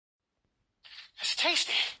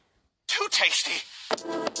tasty. Too tasty.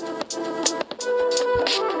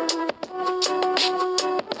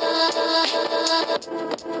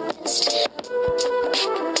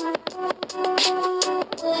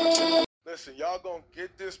 Listen, y'all gonna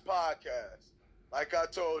get this podcast. Like I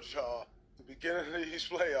told y'all, the beginning of these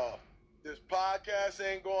playoffs, this podcast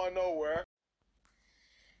ain't going nowhere.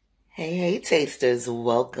 Hey, tasters.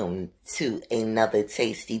 Welcome to another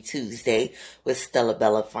Tasty Tuesday with Stella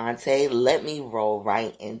Belafonte. Let me roll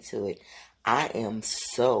right into it. I am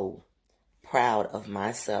so proud of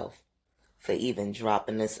myself for even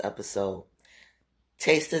dropping this episode.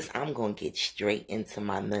 Tasters, I'm going to get straight into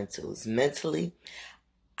my mentals. Mentally,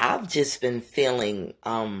 I've just been feeling,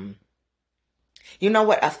 you know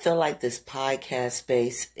what? I feel like this podcast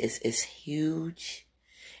space is huge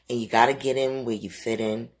and you got to get in where you fit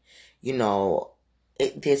in. You know,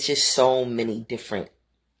 there's just so many different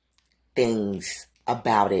things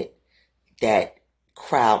about it that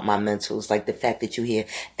crowd my mentals. Like the fact that you hear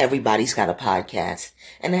everybody's got a podcast.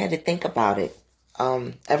 And I had to think about it.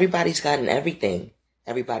 Everybody's gotten everything.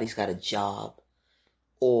 Everybody's got a job.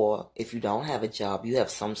 Or if you don't have a job, you have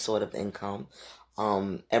some sort of income.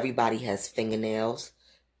 Everybody has fingernails.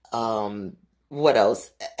 What else?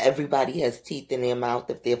 Everybody has teeth in their mouth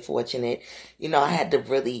if they're fortunate. You know, I had to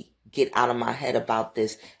really get out of my head about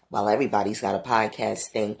this while everybody's got a podcast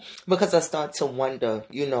thing, because I start to wonder,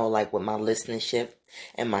 you know, like with my listenership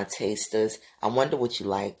and my tasters, I wonder what you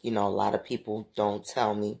like. You know, a lot of people don't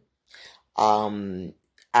tell me.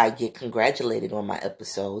 I get congratulated on my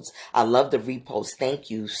episodes. I love the repost. Thank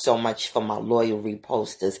you so much for my loyal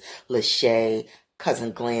reposters. Lachey,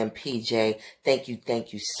 Cousin Glam, PJ, thank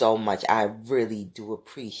you so much. I really do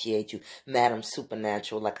appreciate you. Madam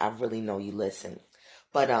Supernatural, like I really know you listen.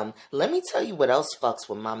 But let me tell you what else fucks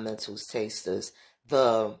with my mentals, tasters.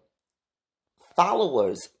 The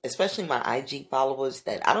followers, especially my IG followers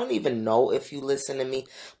that I don't even know if you listen to me,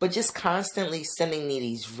 but just constantly sending me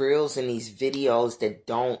these reels and these videos that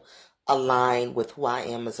don't align with who I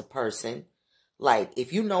am as a person. Like,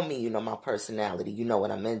 if you know me, you know my personality, you know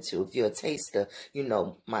what I'm into. If you're a taster, you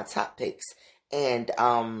know my top picks. And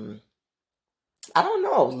I don't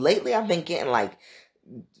know, lately I've been getting like,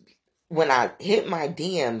 when I hit my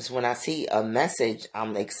DMs, when I see a message,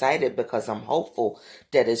 I'm excited because I'm hopeful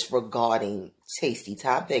that it's regarding tasty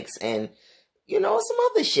topics and, you know, some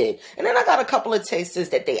other shit. And then I got a couple of tasters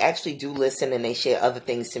that they actually do listen and they share other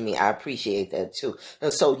things to me. I appreciate that too.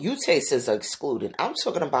 And so you tasters are excluded. I'm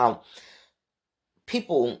talking about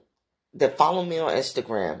people that follow me on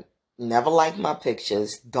Instagram, never like my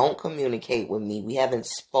pictures, don't communicate with me. We haven't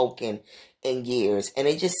spoken in years. And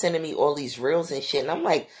they just sending me all these reels and shit. And I'm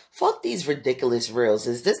like, fuck these ridiculous reels.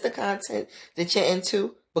 Is this the content that you're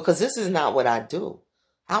into? Because this is not what I do.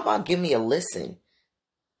 How about give me a listen?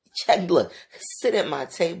 Look, sit at my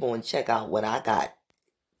table and check out what I got,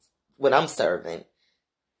 what I'm serving.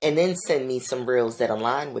 And then send me some reels that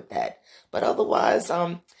align with that. But otherwise,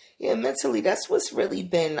 yeah, mentally, that's what's really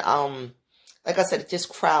been, like I said, just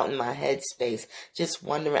crowding my headspace, just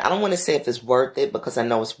wondering. I don't want to say if it's worth it because I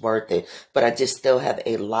know it's worth it, but I just still have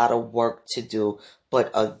a lot of work to do.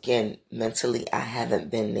 But again, mentally, I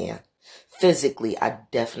haven't been there. Physically, I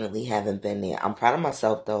definitely haven't been there. I'm proud of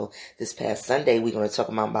myself, though. This past Sunday, we're going to talk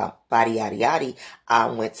about body yaddy yaddy. I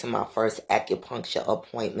went to my first acupuncture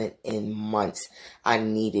appointment in months. I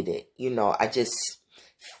needed it. You know, I just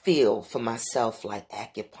feel for myself like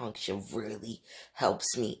acupuncture really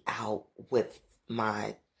helps me out with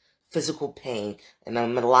my physical pain, and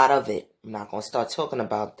I'm in a lot of it. I'm not going to start talking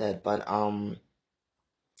about that, but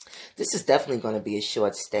this is definitely going to be a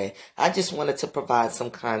short stay. I just wanted to provide some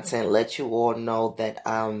content, let you all know that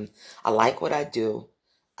I like what I do.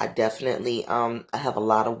 I definitely I have a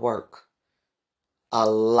lot of work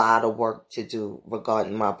to do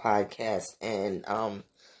regarding my podcast, and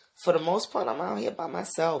for the most part, I'm out here by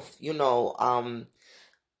myself. You know,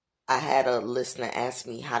 I had a listener ask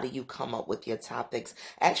me, how do you come up with your topics?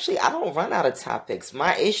 Actually, I don't run out of topics.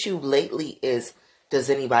 My issue lately is,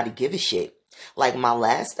 does anybody give a shit? Like my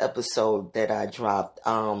last episode that I dropped,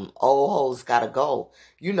 Old Hoes Gotta Go.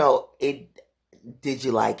 You know, did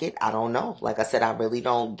you like it? I don't know. Like I said, I really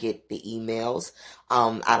don't get the emails.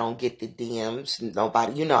 I don't get the DMs.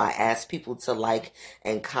 Nobody, you know, I ask people to like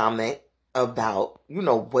and comment about, you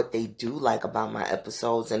know, what they do like about my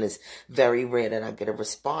episodes, and it's very rare that I get a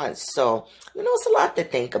response. So, you know, it's a lot to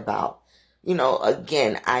think about. You know,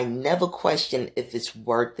 again, I never question if it's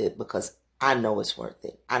worth it because I know it's worth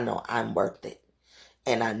it. I know I'm worth it.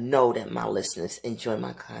 And I know that my listeners enjoy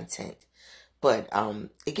my content. But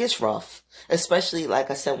it gets rough, especially, like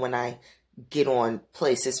I said, when I get on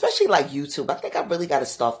places, especially like YouTube. I think I really got to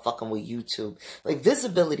start fucking with YouTube. Like,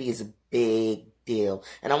 visibility is a big deal.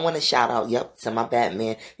 And I want to shout out, to my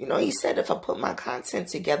Batman. You know, he said if I put my content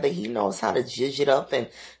together, he knows how to zhuzh it up and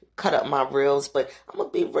cut up my reels. But I'm going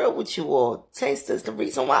to be real with you all. Tasters, the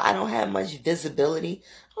reason why I don't have much visibility,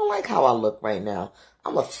 I don't like how I look right now.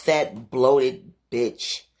 I'm a fat, bloated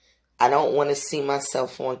bitch. I don't want to see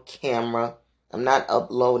myself on camera. I'm not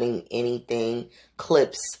uploading anything,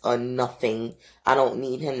 clips or nothing. I don't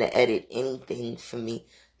need him to edit anything for me.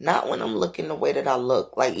 Not when I'm looking the way that I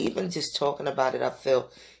look. Like, even just talking about it, I feel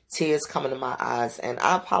tears coming to my eyes. And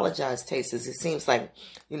I apologize, Tasters. It seems like,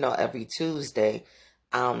 every Tuesday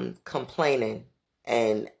I'm complaining.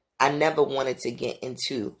 And I never wanted to get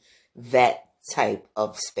into that type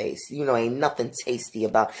of space. Ain't nothing tasty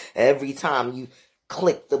about every time you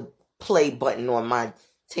click the play button on my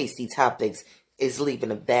tasty topics is leaving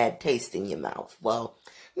a bad taste in your mouth. Well,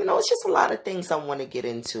 it's just a lot of things I want to get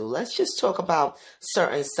into. Let's just talk about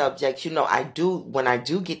certain subjects. When I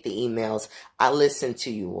do get the emails, I listen to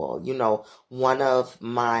you all. One of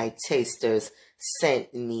my tasters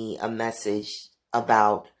sent me a message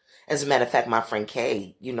about, as a matter of fact, my friend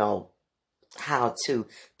Kay, how to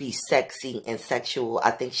be sexy and sexual. I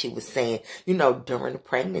think she was saying, during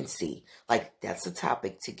pregnancy. Like, that's a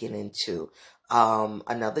topic to get into.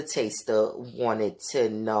 Another taster wanted to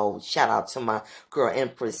know, shout out to my girl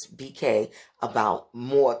Empress BK, about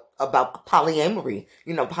polyamory,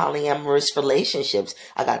 polyamorous relationships.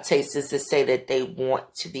 I got tasters that say that they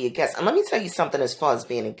want to be a guest. And let me tell you something as far as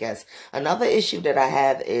being a guest. Another issue that I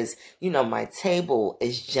have is, my table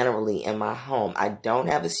is generally in my home. I don't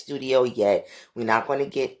have a studio yet. We're not going to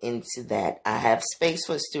get into that. I have space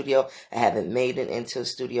for a studio. I haven't made it into a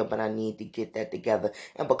studio, but I need to get that together.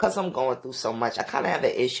 And because I'm going through so much, I kind of have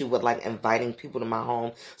an issue with like inviting people to my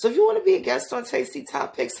home. So if you want to be a guest on Tasty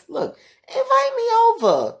Topics, look, invite me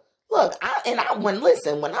over. Look, when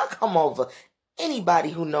I come over,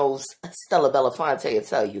 anybody who knows Stella Belafonte will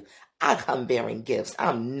tell you, I come bearing gifts.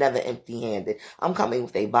 I'm never empty-handed. I'm coming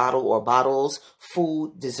with a bottle or bottles,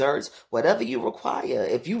 food, desserts, whatever you require.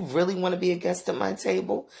 If you really want to be a guest at my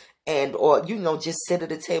table, or just sit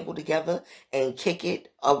at a table together and kick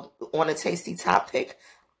it on a tasty topic,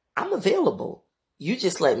 I'm available. You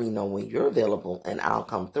just let me know when you're available and I'll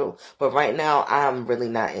come through. But right now, I'm really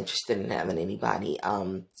not interested in having anybody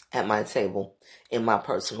at my table in my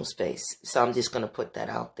personal space. So I'm just going to put that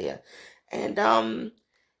out there. And,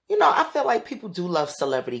 I feel like people do love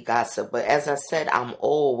celebrity gossip. But as I said, I'm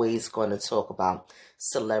always going to talk about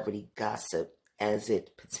celebrity gossip as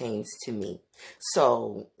it pertains to me.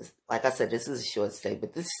 So, like I said, this is a short stay,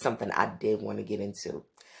 but this is something I did want to get into.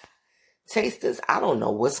 Tasters, I don't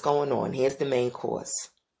know what's going on. Here's the main course.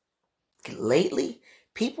 Lately,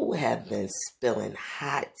 people have been spilling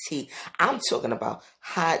hot tea. I'm talking about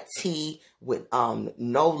hot tea with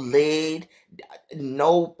no lid,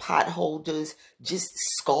 no pot holders, just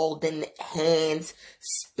scalding hands,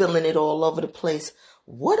 spilling it all over the place.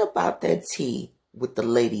 What about that tea with the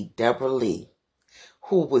lady Deborah Lee,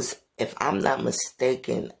 who was, if I'm not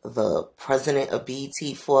mistaken, the president of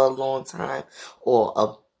BET for a long time, or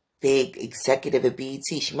a big executive at BET.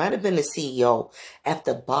 She might have been the CEO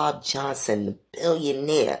after Bob Johnson, the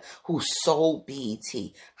billionaire who sold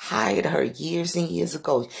BET, hired her years and years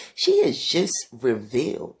ago. She has just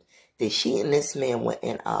revealed that she and this man were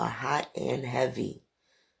in a hot and heavy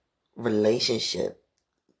relationship.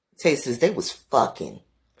 Tasters, they was fucking.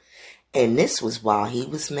 And this was while he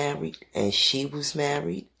was married and she was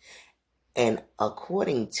married. And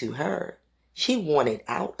according to her, she wanted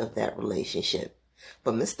out of that relationship.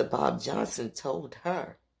 But Mr. Bob Johnson told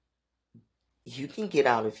her, you can get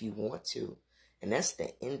out if you want to. And that's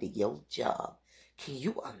the end of your job. Can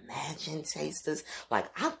you imagine, tasters? Like,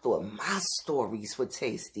 I thought my stories were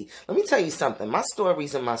tasty. Let me tell you something. My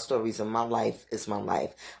stories and my life is my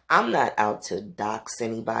life. I'm not out to dox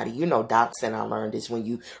anybody. Doxing, I learned, is when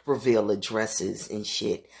you reveal addresses and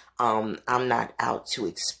shit. I'm not out to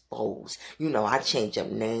expose. I change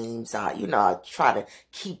up names. I try to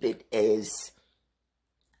keep it as,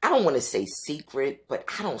 I don't want to say secret, but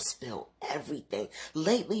I don't spill everything.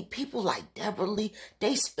 Lately, people like Deborah Lee,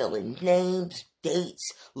 they spilling names,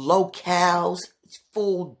 dates, locales,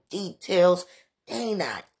 full details. They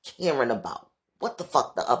not caring about what the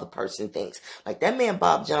fuck the other person thinks. Like, that man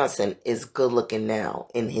Bob Johnson is good looking now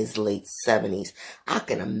in his late 70s. I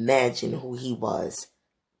can imagine who he was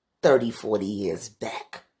 30, 40 years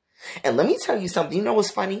back. And let me tell you something. You know what's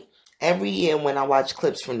funny? Every year when I watch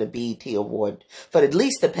clips from the BET Award, for at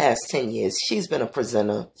least the past 10 years, she's been a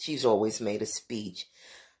presenter. She's always made a speech.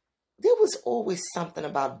 There was always something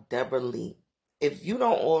about Deborah Lee if you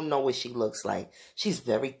don't all know what she looks like, she's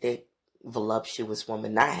very thick, voluptuous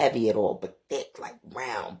woman, not heavy at all, but thick, like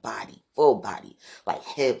round body, full body, like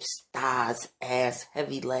hips, thighs, ass,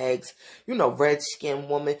 heavy legs, red skinned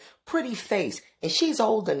woman, pretty face. And she's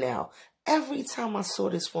older now. Every time I saw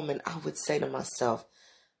this woman, I would say to myself,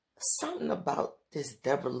 something about this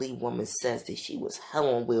Deborah Lee woman says that she was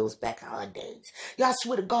hell on wheels back in her days. Y'all, I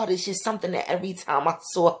swear to God, it's just something that every time I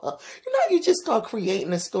saw her, you just start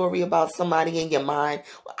creating a story about somebody in your mind.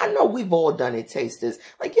 I know we've all done it, tasters.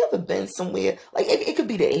 Like, you ever been somewhere? Like, it could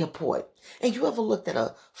be the airport. And you ever looked at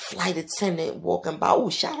a flight attendant walking by? Oh,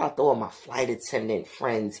 shout out to all my flight attendant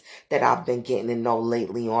friends that I've been getting to know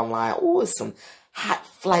lately online. Oh, some hot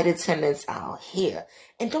flight attendants out here.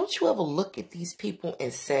 And don't you ever look at these people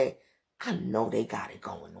and say, I know they got it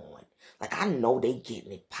going on. Like, I know they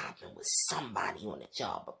getting it popping with somebody on the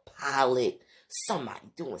job, a pilot,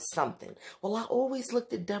 somebody doing something. Well, I always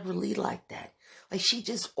looked at Deborah Lee like that. Like, she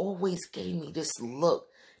just always gave me this look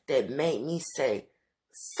that made me say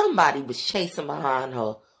somebody was chasing behind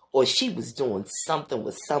her, or she was doing something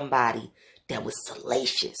with somebody that was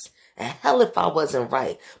salacious. And hell if I wasn't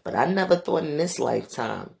right. But I never thought in this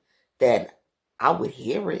lifetime that I would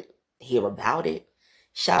hear about it.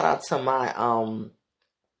 Shout out to my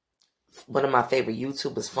one of my favorite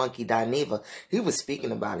YouTubers, Funky Dineva. He was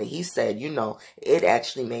speaking about it. He said, it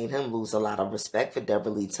actually made him lose a lot of respect for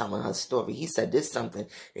Deborah Lee telling her story. He said this is something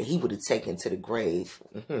that he would have taken to the grave.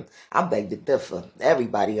 I beg to differ.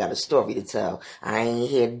 Everybody got a story to tell. I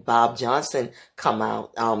ain't heard Bob Johnson come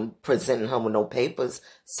out presenting her with no papers,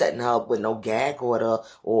 setting her up with no gag order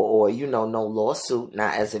or no lawsuit,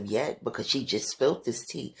 not as of yet, because she just spilled this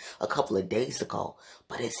tea a couple of days ago.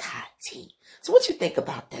 But it's hot tea. So what you think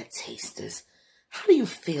about that, tasters? How do you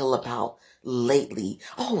feel about lately?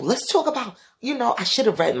 Oh, let's talk about, I should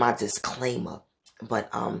have read my disclaimer, but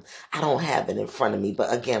I don't have it in front of me.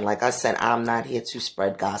 But again, like I said, I'm not here to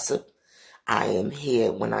spread gossip. I am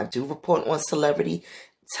here when I do report on celebrity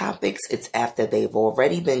topics. It's after they've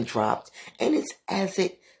already been dropped, and it's as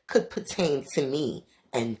it could pertain to me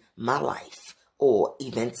and my life or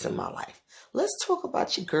events in my life. Let's talk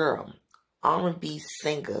about your girl, R&B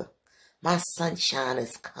singer, my sunshine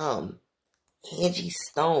has come, Angie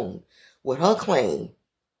Stone, with her claim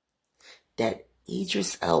that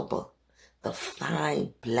Idris Elba, the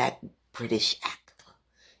fine black British actor,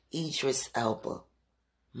 Idris Elba,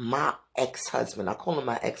 my ex-husband, I call him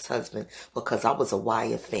my ex-husband because I was a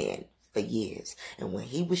Wire fan for years. And when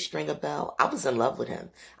he was Stringer Bell, I was in love with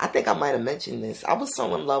him. I think I might have mentioned this. I was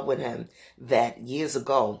so in love with him that years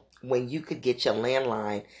ago, when you could get your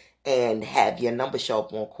landline and have your number show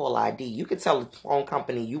up on call ID, you could tell the phone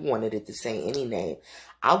company you wanted it to say any name.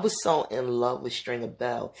 I was so in love with Stringer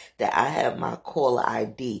Bell that I had my caller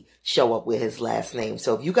ID show up with his last name.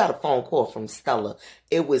 So if you got a phone call from Stella,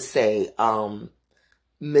 it would say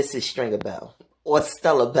Mrs. Stringer Bell or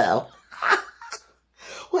Stella Bell.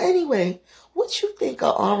 Well, anyway, what you think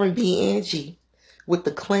of R&B Angie with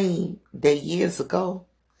the claim that years ago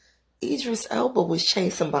Idris Elba was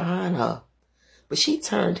chasing behind her, but she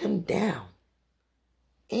turned him down?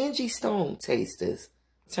 Angie Stone, tasters,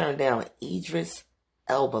 turned down Idris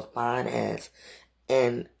Elba fine ass,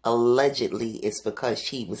 and allegedly it's because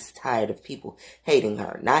she was tired of people hating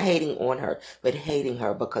her. Not hating on her, but hating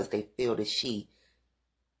her because they feel that she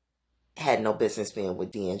had no business being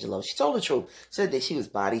with D'Angelo. She told the truth. Said that she was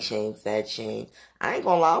body shamed, fat shamed. I ain't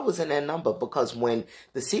gonna lie, I was in that number because when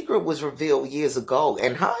The Secret was revealed years ago,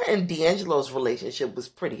 and her and D'Angelo's relationship was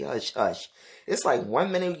pretty hush-hush. It's like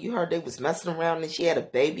 1 minute you heard they was messing around and she had a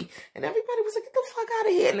baby, and everybody was like, get the fuck out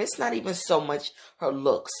of here. And it's not even so much her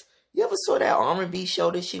looks. You ever saw that R&B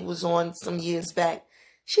show that she was on some years back?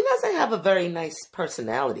 She doesn't have a very nice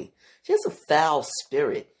personality. She has a foul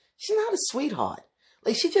spirit. She's not a sweetheart.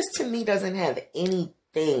 Like, she just, to me, doesn't have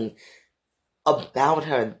anything about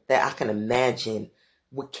her that I can imagine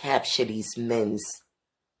would capture these men's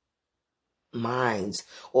minds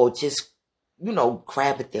or just,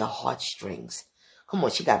 grab at their heartstrings. Come on,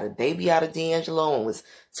 she got a baby out of D'Angelo and was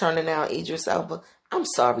turning out Idris Elba. I'm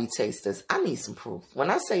sorry, tasters. I need some proof. When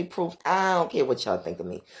I say proof, I don't care what y'all think of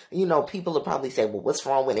me. People will probably say, well, what's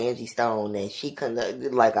wrong with Angie Stone? And she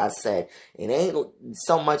couldn't, like I said, it ain't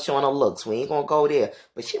so much on her looks. We ain't gonna go there.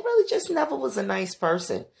 But she really just never was a nice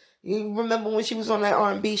person. You remember when she was on that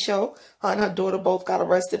R&B show? Her and her daughter both got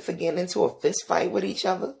arrested for getting into a fist fight with each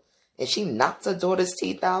other. And she knocked her daughter's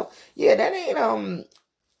teeth out. Yeah, that ain't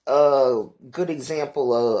a good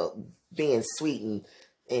example of being sweet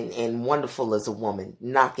and wonderful as a woman,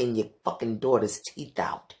 knocking your fucking daughter's teeth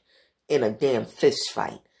out in a damn fist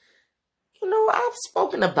fight. I've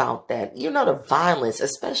spoken about that. The violence,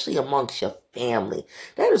 especially amongst your family,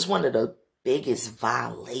 that is one of the biggest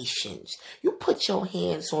violations. You put your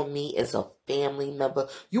hands on me as a family member,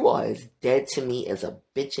 you are as dead to me as a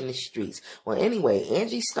bitch in the streets. Well, anyway,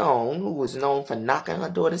 Angie Stone, who was known for knocking her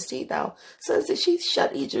daughter's teeth out, says that she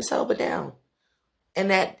shut Idris Elba down. And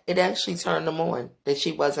that it actually turned him on, that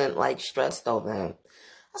she wasn't stressed over him.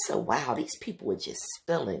 I said, wow, these people were just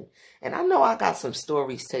spilling. And I know I got some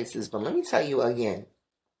stories, tasters, but let me tell you again,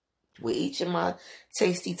 with each of my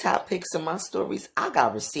tasty top picks of my stories, I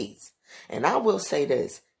got receipts. And I will say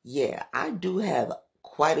this, yeah, I do have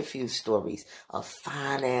quite a few stories of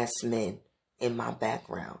fine-ass men in my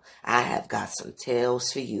background. I have got some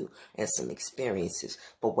tales for you and some experiences.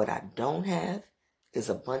 But what I don't have is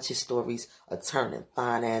a bunch of stories of turning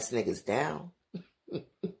fine-ass niggas down.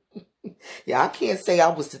 Yeah, I can't say I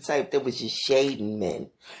was the type that was just shading men.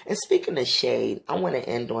 And speaking of shade, I want to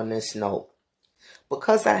end on this note.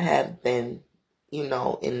 Because I have been,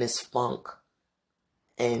 in this funk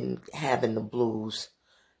and having the blues,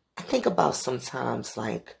 I think about sometimes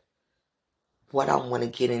what I want to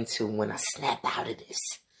get into when I snap out of this.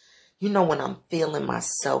 When I'm feeling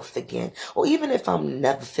myself again, or even if I'm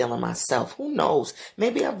never feeling myself, who knows?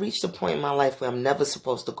 Maybe I've reached a point in my life where I'm never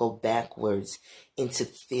supposed to go backwards into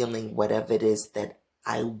feeling whatever it is that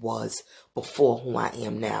I was before who I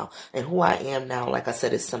am now. And who I am now, like I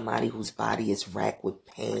said, is somebody whose body is racked with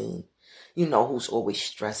pain, who's always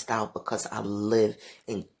stressed out because I live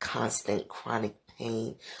in constant chronic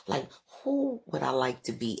pain. Who would I like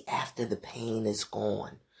to be after the pain is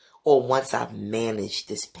gone? Or once I've managed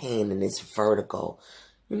this pain and this vertigo?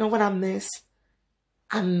 You know what I miss?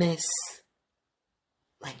 I miss,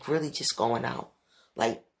 really just going out.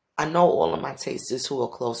 I know all of my tasters who are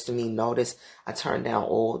close to me notice I turn down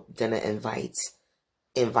all dinner invites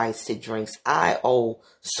to drinks. I owe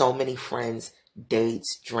so many friends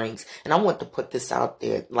dates, drinks, and I want to put this out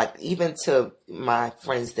there, even to my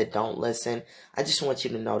friends that don't listen. I just want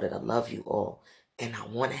you to know that I love you all. And I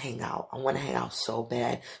want to hang out. I want to hang out so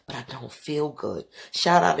bad, but I don't feel good.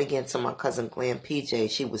 Shout out again to my cousin Glam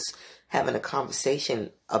PJ. She was having a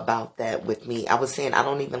conversation about that with me. I was saying I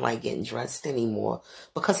don't even like getting dressed anymore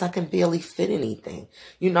because I can barely fit anything.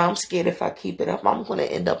 I'm scared if I keep it up, I'm going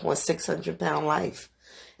to end up on 600-pound life.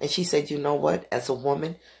 And she said, you know what? As a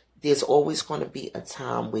woman, there's always going to be a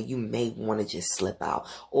time where you may want to just slip out.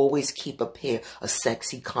 Always keep a pair of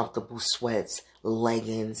sexy, comfortable sweats,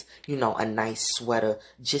 leggings, a nice sweater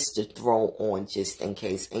just to throw on just in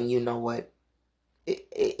case. And you know what?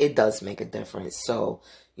 It does make a difference. So,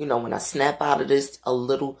 when I snap out of this a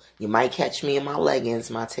little, you might catch me in my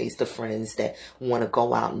leggings, my taster friends that want to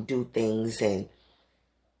go out and do things. And,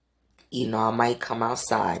 I might come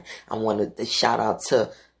outside. I wanted to shout out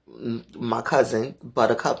to my cousin,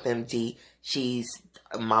 Buttercup MD. She's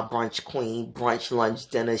my brunch queen, brunch, lunch,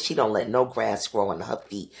 dinner. She don't let no grass grow under her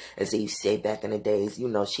feet, as they used to say back in the days.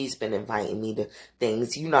 She's been inviting me to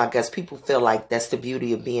things. I guess people feel like that's the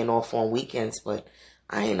beauty of being off on weekends, but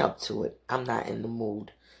I ain't up to it. I'm not in the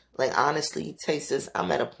mood. Honestly, tasters,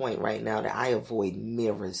 I'm at a point right now that I avoid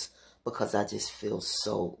mirrors because I just feel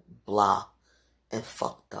so blah and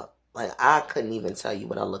fucked up. I couldn't even tell you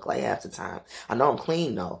what I look like half the time. I know I'm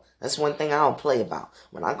clean, though. That's one thing I don't play about.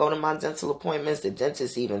 When I go to my dental appointments, the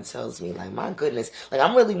dentist even tells me, my goodness.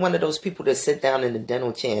 I'm really one of those people that sit down in the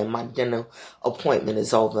dental chair and my dental appointment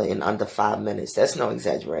is over in under 5 minutes. That's no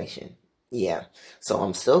exaggeration. Yeah. So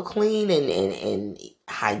I'm still clean and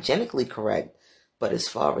hygienically correct. But as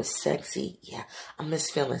far as sexy, yeah, I miss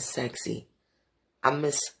feeling sexy. I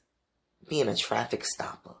miss being a traffic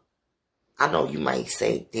stopper. I know you might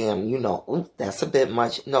say, damn, that's a bit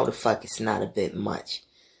much. No, the fuck, it's not a bit much.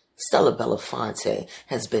 Stella Belafonte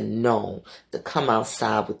has been known to come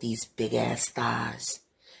outside with these big-ass thighs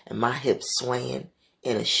and my hips swaying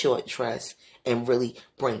in a short dress and really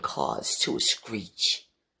bring cars to a screech.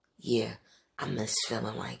 Yeah, I miss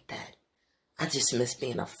feeling like that. I just miss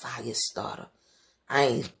being a fire starter. I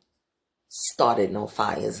ain't started no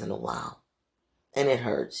fires in a while. And it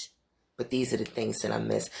hurts. But these are the things that I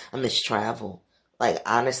miss. I miss travel.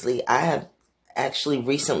 Honestly, I have actually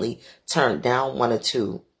recently turned down 1 or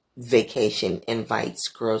 2 vacation invites,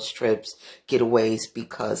 girls trips, getaways,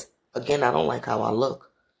 because, again, I don't like how I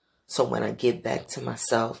look. So when I get back to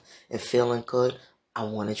myself and feeling good, I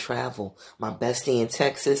want to travel. My bestie in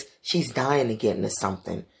Texas, she's dying to get into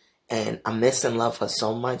something. And I miss and love her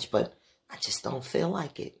so much, but I just don't feel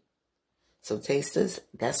like it. So, tasters,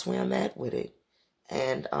 that's where I'm at with it.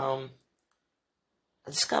 And, I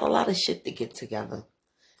just got a lot of shit to get together.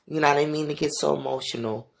 I didn't mean to get so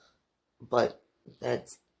emotional, but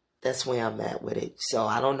that's that's where I'm at with it. So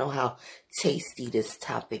I don't know how tasty this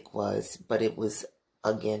topic was, but it was,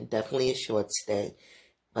 again, definitely a short stay.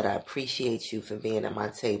 But I appreciate you for being at my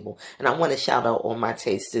table. And I want to shout out all my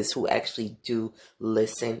tasters who actually do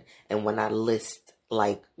listen. And when I list,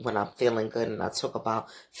 like when I'm feeling good and I talk about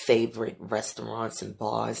favorite restaurants and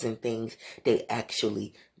bars and things, they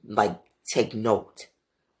actually like take note.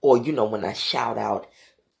 Or, you know, when I shout out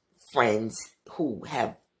friends who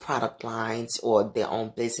have product lines or their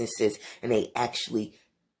own businesses and they actually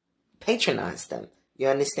patronize them. You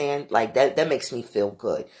understand? Like that makes me feel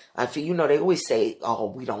good. I feel, you know, they always say, oh,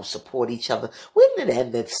 we don't support each other. When did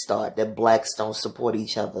that myth start that blacks don't support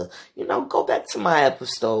each other? You know, go back to my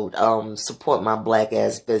episode, support my black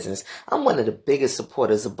ass business. I'm one of the biggest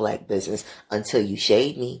supporters of black business until you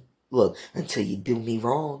shade me. Look, until you do me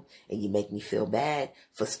wrong and you make me feel bad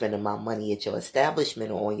for spending my money at your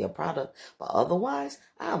establishment or on your product. But otherwise,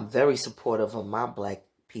 I'm very supportive of my black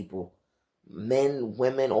people. Men,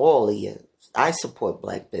 women, all of you. I support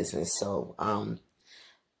black business, so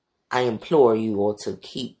I implore you all to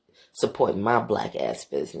keep supporting my black ass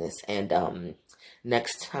business. And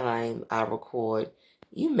next time I record,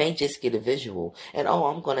 you may just get a visual. And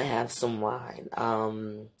I'm gonna have some wine.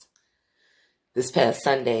 This past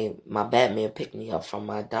Sunday, my Batman picked me up from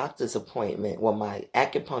my doctor's appointment, well, my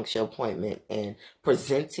acupuncture appointment, and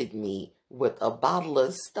presented me with a bottle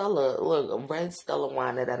of Stella, look, a red Stella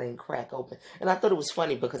wine that I didn't crack open. And I thought it was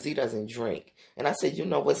funny because he doesn't drink. And I said, you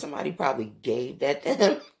know what, somebody probably gave that to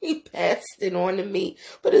him. He passed it on to me.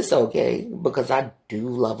 But it's okay because I do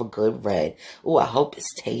love a good red. Oh, I hope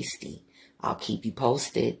it's tasty. I'll keep you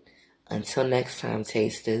posted. Until next time,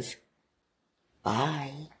 tasters.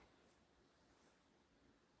 Bye.